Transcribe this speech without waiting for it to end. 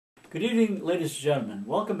Good evening, ladies and gentlemen.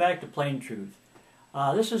 Welcome back to Plain Truth.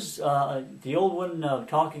 This is the old one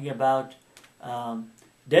talking about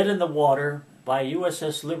Dead in the Water by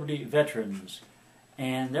USS Liberty veterans.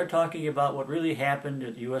 And they're talking about what really happened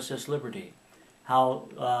at USS Liberty.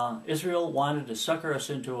 How Israel wanted to sucker us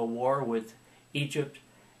into a war with Egypt,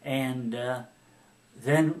 and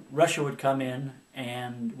then Russia would come in,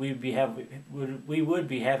 and we would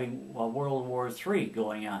be having World War III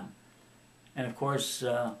going on. And of course,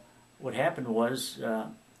 what happened was the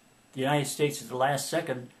United States at the last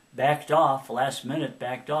second last minute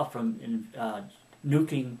backed off from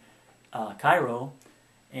nuking Cairo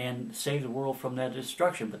and saved the world from that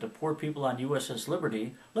destruction. But the poor people on USS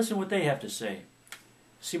Liberty, listen what they have to say.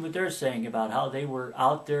 See what they're saying about how they were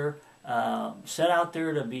out there, set out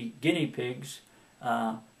there to be guinea pigs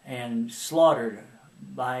and slaughtered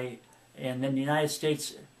and then the United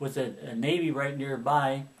States, with a Navy right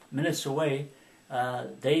nearby, minutes away,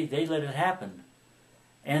 they let it happen.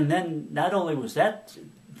 And then not only was that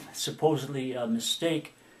supposedly a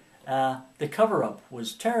mistake, the cover-up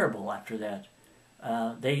was terrible after that.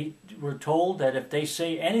 They were told that if they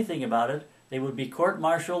say anything about it, they would be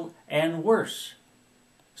court-martialed and worse.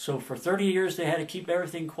 So for 30 years they had to keep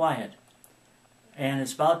everything quiet. And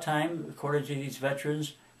it's about time, according to these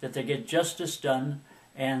veterans, that they get justice done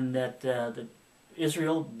and that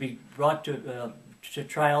Israel be brought to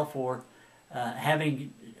trial for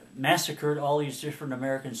having massacred all these different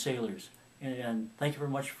American sailors. And thank you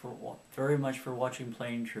very much for watching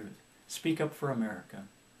Plain Truth. Speak up for America.